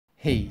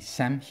Hey,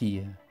 Sam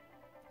here.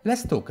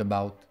 Let's talk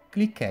about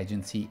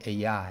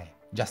ClickAgencyAI.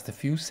 Just a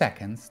few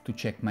seconds to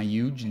check my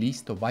huge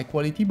list of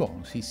high-quality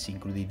bonuses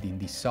included in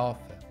this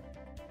offer.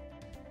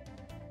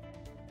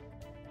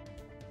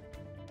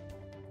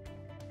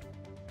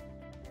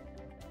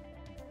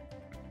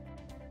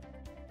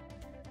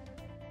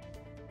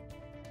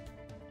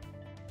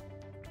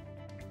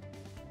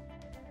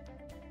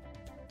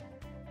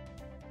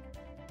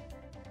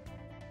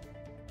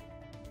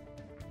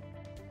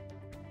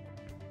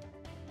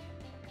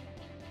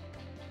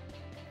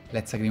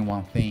 Let's agree on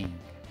one thing.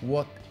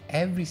 What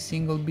every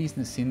single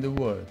business in the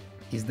world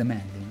is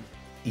demanding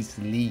is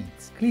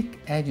leads.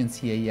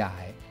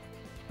 ClickAgencyAI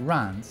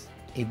runs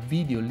a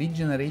video lead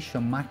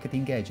generation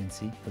marketing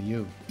agency for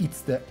you.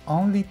 It's the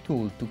only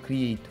tool to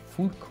create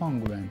full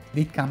congruent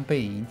lead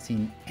campaigns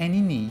in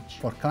any niche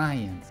for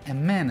clients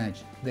and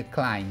manage the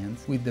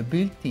clients with the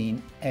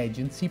built-in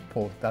agency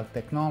portal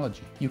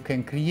technology. You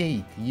can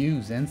create,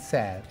 use and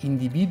sell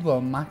individual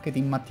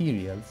marketing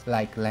materials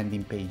like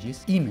landing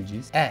pages,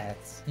 images,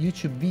 ads,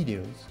 YouTube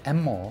videos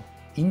and more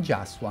in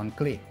just one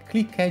click.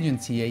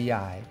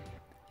 ClickAgencyAI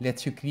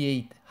lets you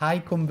create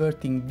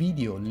high-converting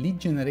video lead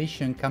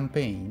generation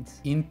campaigns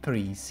in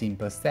 3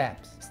 simple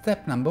steps.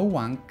 Step number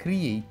 1,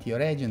 create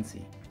your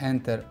agency.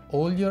 Enter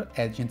all your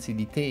agency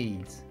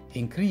details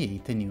and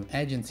create a new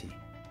agency.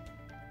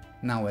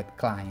 Now at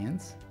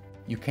clients,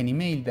 you can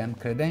email them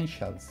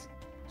credentials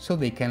so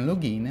they can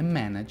log in and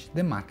manage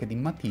the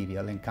marketing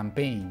material and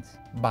campaigns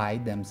by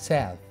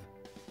themselves.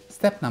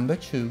 Step number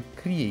 2,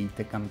 create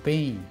a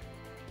campaign.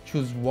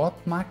 Choose what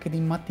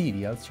marketing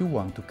materials you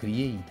want to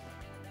create.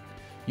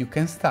 You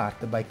can start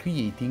by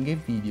creating a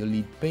video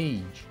lead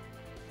page.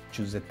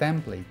 Choose a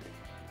template.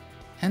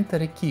 Enter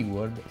a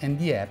keyword and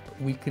the app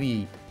will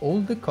create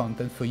all the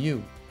content for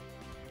you.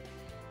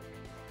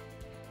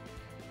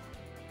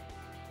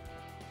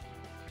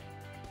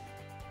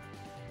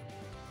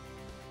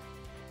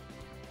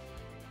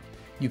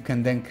 You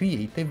can then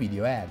create a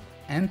video ad.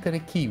 Enter a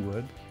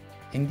keyword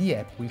and the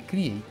app will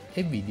create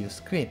a video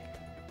script.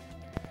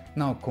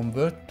 Now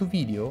convert to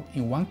video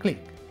in one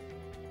click.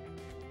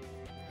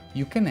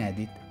 You can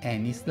edit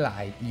any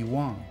slide you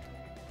want.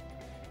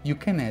 You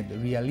can add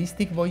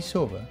realistic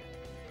voiceover,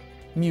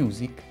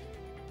 music,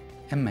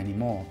 and many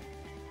more.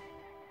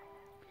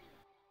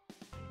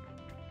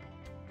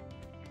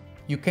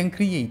 You can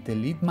create a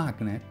lead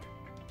magnet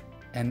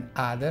and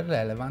other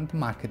relevant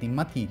marketing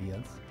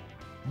materials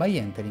by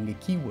entering a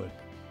keyword.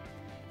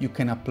 You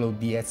can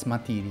upload the ads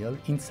material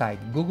inside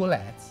Google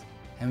Ads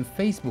and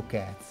Facebook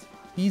Ads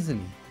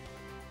easily.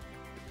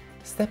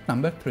 Step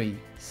number 3,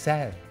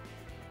 sell.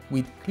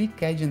 With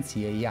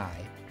ClickAgencyAI,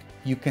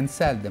 you can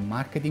sell the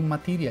marketing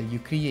material you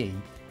create,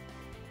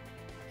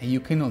 and you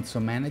can also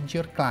manage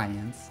your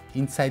clients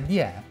inside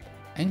the app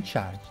and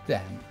charge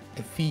them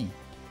a fee.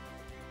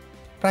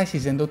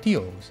 Prices and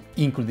OTOs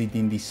included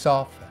in this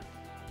offer.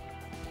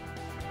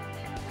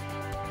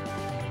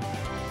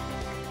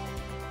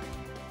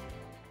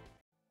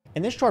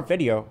 In this short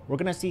video, we're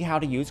going to see how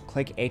to use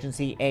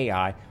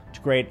ClickAgencyAI to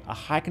create a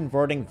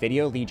high-converting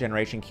video lead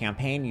generation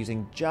campaign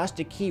using just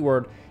a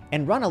keyword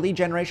and run a lead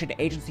generation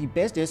agency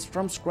business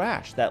from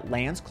scratch that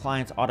lands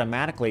clients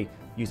automatically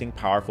using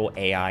powerful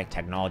AI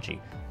technology.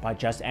 By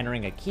just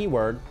entering a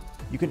keyword,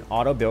 you can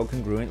auto-build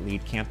congruent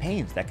lead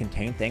campaigns that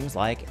contain things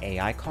like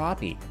AI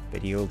copy,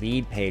 video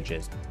lead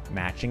pages,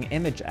 matching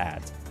image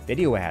ads,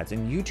 video ads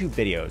and YouTube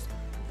videos,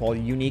 full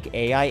unique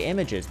AI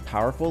images,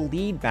 powerful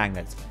lead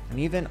magnets,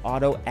 and even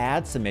auto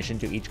ad submission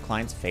to each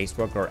client's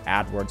Facebook or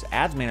AdWords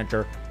ads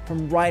manager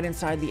from right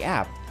inside the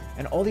app.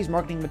 And all these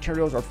marketing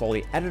materials are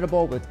fully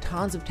editable with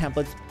tons of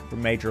templates for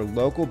major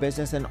local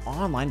business and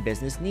online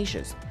business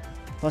niches.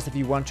 Plus, if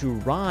you want to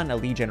run a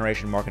lead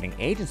generation marketing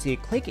agency,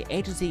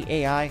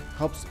 ClickAgencyAI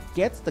helps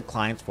get the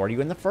clients for you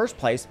in the first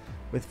place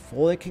with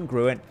fully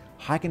congruent,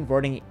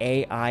 high-converting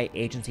AI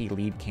agency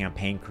lead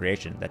campaign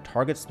creation that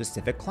targets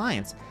specific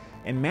clients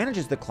and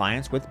manages the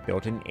clients with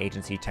built-in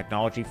agency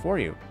technology for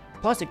you.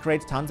 Plus, it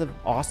creates tons of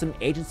awesome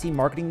agency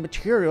marketing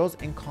materials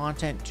and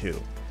content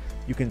too.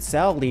 You can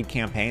sell lead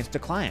campaigns to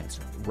clients,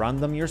 run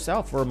them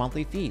yourself for a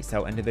monthly fee,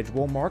 sell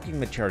individual marketing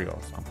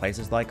materials on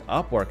places like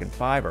Upwork and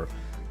Fiverr.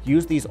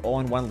 Use these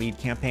all-in-one lead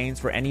campaigns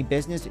for any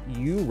business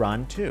you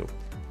run too.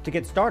 To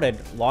get started,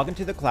 log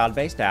into the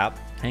cloud-based app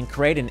and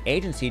create an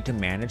agency to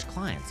manage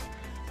clients.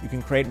 You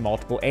can create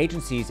multiple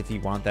agencies if you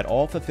want that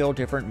all fulfill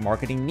different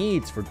marketing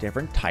needs for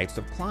different types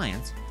of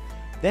clients.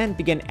 Then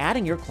begin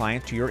adding your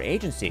clients to your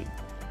agency.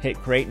 Hit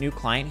Create New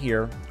Client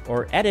here,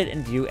 or edit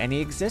and view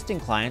any existing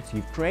clients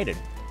you've created.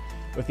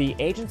 With the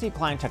agency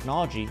client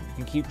technology, you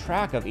can keep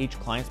track of each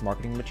client's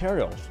marketing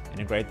materials,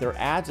 integrate their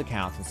ads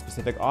accounts and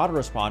specific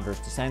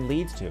autoresponders to send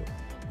leads to,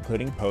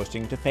 including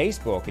posting to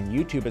Facebook and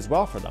YouTube as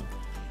well for them.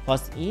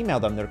 Plus, email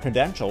them their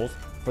credentials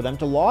for them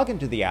to log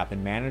into the app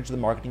and manage the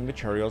marketing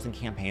materials and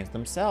campaigns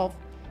themselves,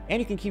 and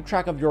you can keep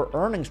track of your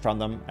earnings from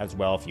them as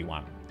well if you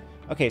want.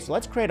 Okay, so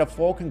let's create a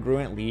full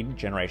congruent lead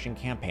generation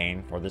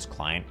campaign for this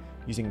client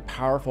using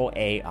powerful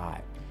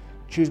AI.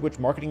 choose which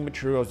marketing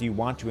materials you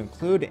want to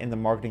include in the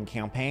marketing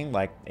campaign,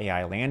 like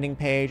AI landing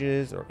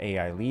pages or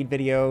AI lead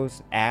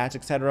videos, ads,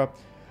 etc.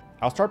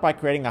 I'll start by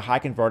creating a high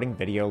converting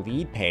video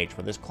lead page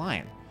for this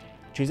client.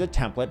 Choose a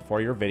template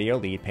for your video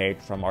lead page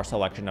from our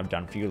selection of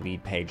done for you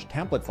lead page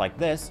templates like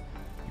this.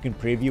 You can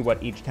preview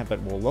what each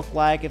template will look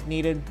like if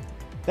needed.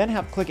 Then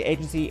have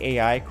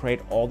ClickAgencyAI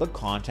create all the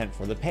content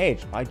for the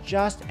page by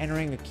just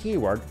entering a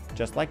keyword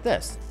just like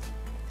this.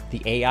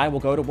 The AI will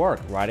go to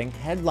work writing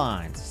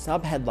headlines,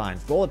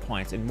 subheadlines, bullet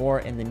points, and more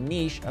in the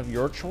niche of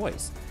your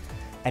choice.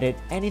 Edit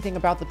anything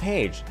about the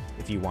page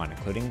if you want,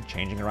 including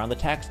changing around the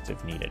text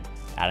if needed,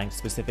 adding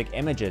specific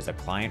images a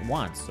client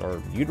wants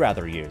or you'd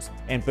rather use,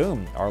 and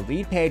boom, our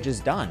lead page is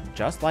done,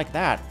 just like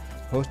that,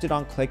 hosted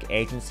on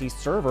ClickAgency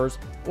servers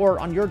or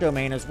on your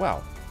domain as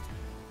well.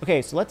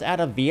 Okay, so let's add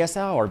a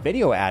VSL or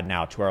video ad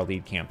now to our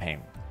lead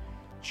campaign.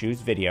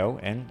 Choose video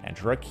and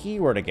enter a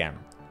keyword again.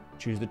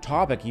 Choose the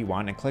topic you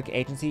want and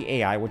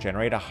ClickAgencyAI will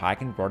generate a high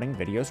converting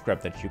video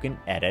script that you can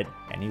edit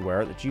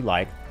anywhere that you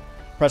like.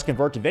 Press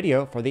convert to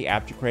video for the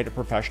app to create a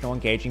professional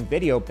engaging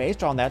video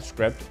based on that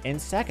script in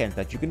seconds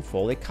that you can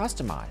fully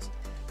customize.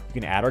 You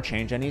can add or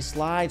change any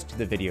slides to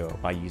the video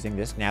by using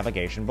this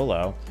navigation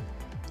below.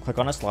 Click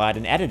on a slide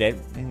and edit it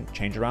and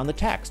change around the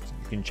text.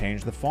 You can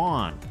change the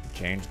font,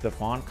 change the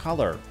font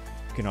color.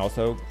 You can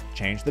also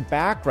change the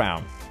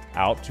background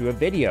out to a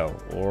video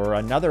or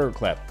another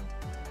clip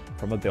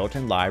from a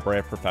built-in library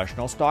of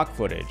professional stock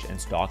footage and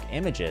stock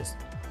images,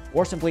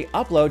 or simply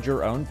upload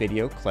your own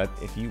video clip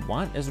if you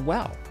want as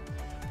well.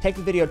 Take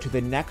the video to the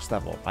next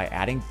level by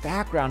adding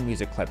background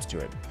music clips to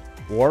it,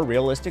 or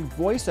realistic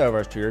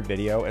voiceovers to your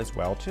video as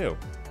well too.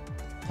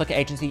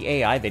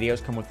 ClickAgencyAI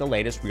videos come with the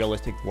latest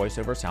realistic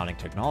voiceover sounding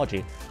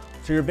technology,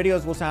 so your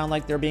videos will sound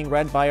like they're being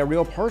read by a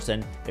real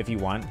person if you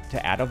want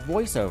to add a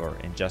voiceover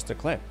in just a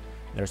clip.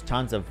 There's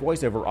tons of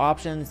voiceover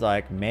options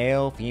like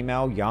male,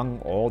 female, young,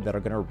 old that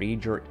are going to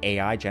read your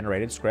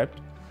AI-generated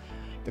script.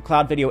 The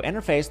cloud video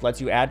interface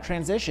lets you add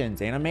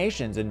transitions,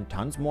 animations, and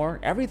tons more.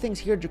 Everything's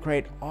here to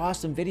create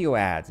awesome video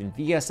ads in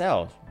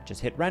VSL.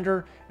 Just hit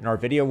render and our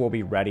video will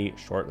be ready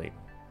shortly.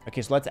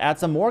 Okay, so let's add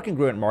some more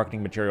congruent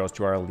marketing materials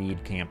to our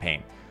lead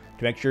campaign.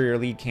 To make sure your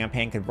lead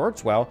campaign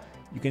converts well,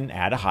 you can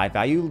add a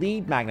high-value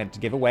lead magnet to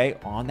give away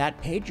on that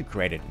page you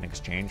created in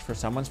exchange for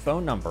someone's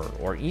phone number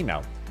or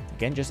email.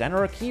 Again, just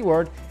enter a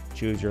keyword,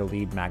 choose your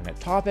lead magnet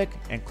topic,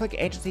 and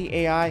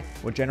ClickAgencyAI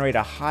will generate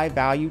a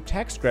high-value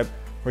text script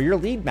for your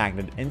lead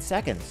magnet in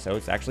seconds. So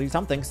it's actually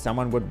something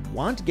someone would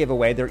want to give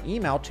away their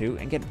email to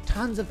and get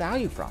tons of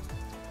value from.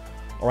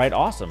 All right,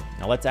 awesome.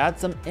 Now let's add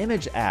some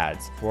image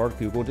ads for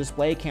Google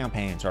display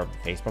campaigns or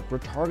Facebook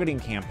retargeting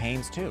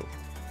campaigns too.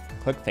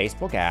 Click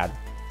Facebook ad,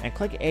 and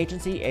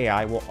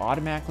ClickAgencyAI will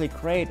automatically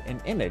create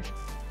an image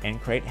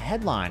and create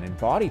headline and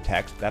body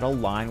text that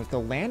align with the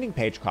landing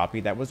page copy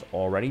that was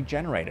already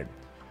generated.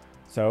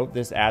 So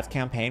this ads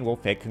campaign will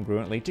fit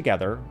congruently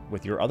together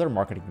with your other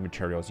marketing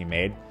materials you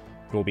made.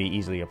 It will be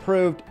easily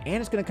approved and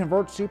it's going to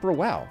convert super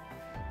well.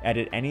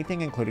 Edit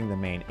anything including the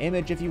main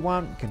image if you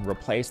want. You can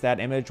replace that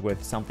image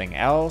with something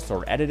else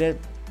or edit it.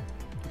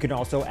 You can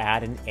also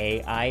add an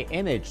AI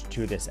image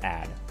to this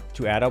ad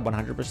to add a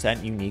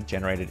 100% unique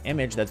generated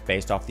image that's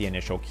based off the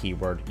initial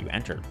keyword you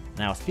entered.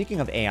 Now, speaking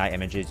of AI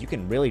images, you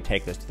can really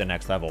take this to the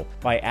next level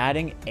by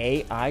adding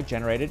AI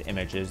generated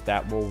images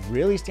that will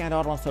really stand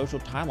out on social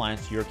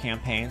timelines to your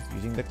campaigns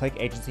using the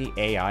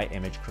ClickAgencyAI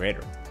image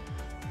creator.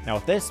 Now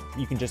with this,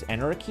 you can just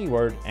enter a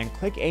keyword and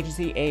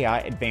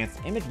ClickAgencyAI Advanced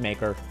Image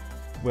Maker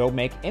will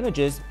make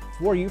images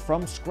for you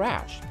from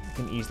scratch.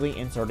 You can easily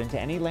insert into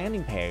any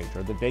landing page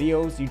or the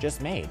videos you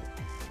just made.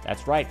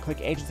 That's right,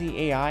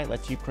 ClickAgencyAI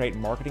lets you create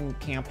marketing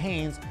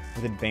campaigns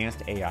with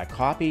advanced AI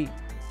copy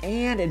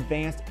and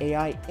advanced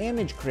AI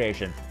image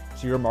creation.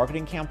 So your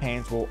marketing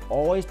campaigns will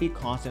always be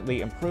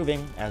constantly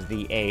improving as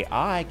the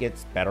AI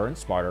gets better and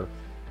smarter,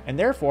 and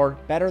therefore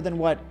better than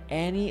what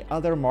any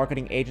other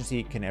marketing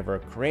agency can ever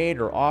create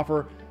or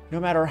offer, no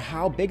matter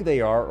how big they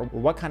are or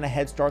what kind of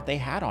head start they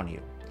had on you.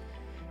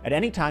 At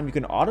any time, you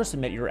can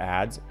auto-submit your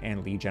ads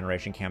and lead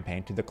generation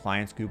campaign to the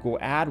client's Google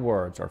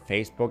AdWords or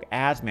Facebook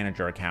Ads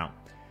Manager account.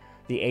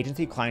 The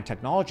agency client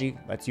technology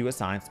lets you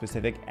assign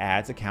specific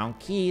ads account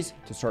keys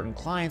to certain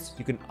clients so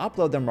you can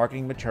upload their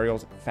marketing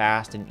materials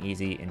fast and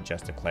easy in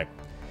just a click.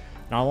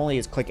 Not only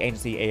is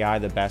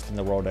ClickAgencyAI the best in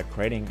the world at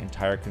creating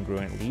entire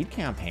congruent lead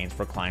campaigns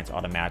for clients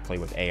automatically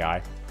with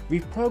AI,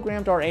 we've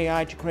programmed our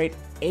AI to create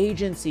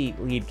agency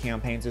lead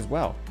campaigns as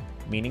well,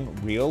 meaning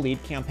real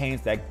lead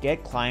campaigns that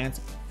get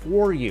clients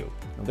for you.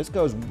 Now, this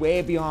goes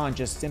way beyond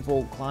just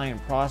simple client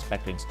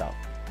prospecting stuff.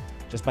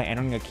 Just by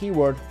entering a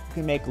keyword, you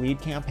can make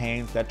lead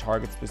campaigns that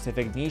target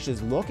specific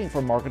niches looking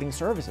for marketing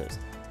services.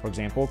 For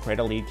example, create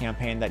a lead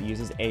campaign that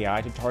uses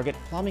AI to target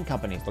plumbing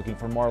companies looking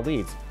for more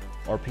leads,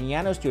 or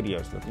piano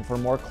studios looking for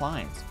more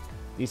clients.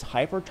 These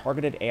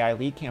hyper-targeted AI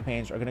lead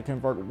campaigns are going to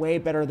convert way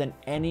better than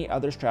any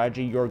other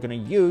strategy you're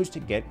going to use to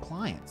get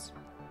clients.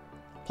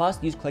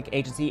 Plus, use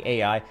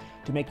ClickAgencyAI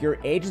to make your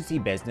agency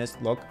business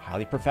look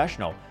highly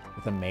professional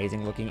with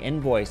amazing looking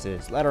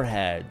invoices,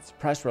 letterheads,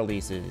 press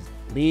releases,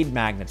 lead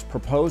magnets,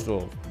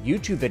 proposals,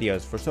 YouTube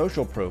videos for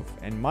social proof,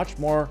 and much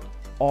more,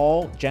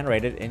 all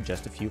generated in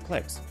just a few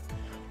clicks.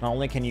 Not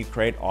only can you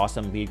create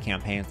awesome lead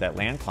campaigns that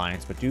land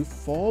clients, but do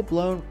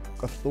full-blown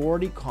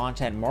authority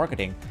content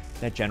marketing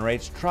that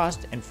generates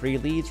trust and free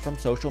leads from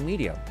social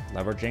media,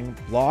 leveraging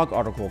blog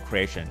article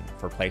creation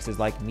for places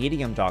like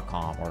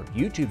medium.com or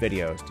YouTube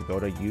videos to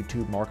build a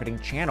YouTube marketing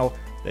channel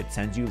that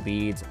sends you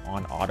leads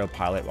on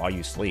autopilot while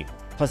you sleep.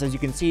 Plus, as you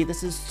can see,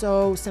 this is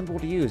so simple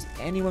to use.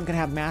 Anyone can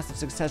have massive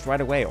success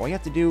right away. All you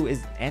have to do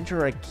is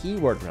enter a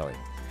keyword, really.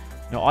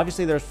 Now,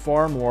 obviously, there's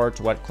far more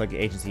to what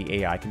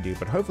ClickAgencyAI can do,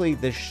 but hopefully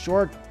this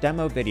short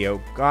demo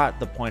video got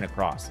the point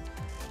across.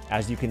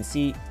 As you can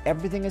see,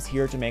 everything is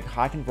here to make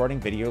high-converting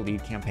video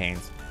lead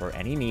campaigns for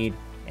any need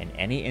in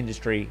any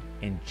industry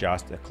in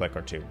just a click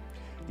or two.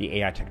 The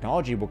AI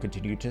technology will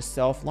continue to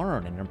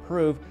self-learn and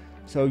improve,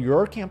 so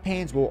your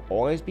campaigns will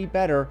always be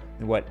better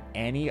than what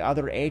any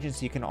other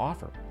agency can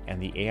offer.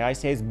 And the AI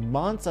saves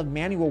months of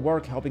manual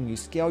work helping you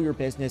scale your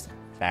business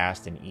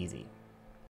fast and easy.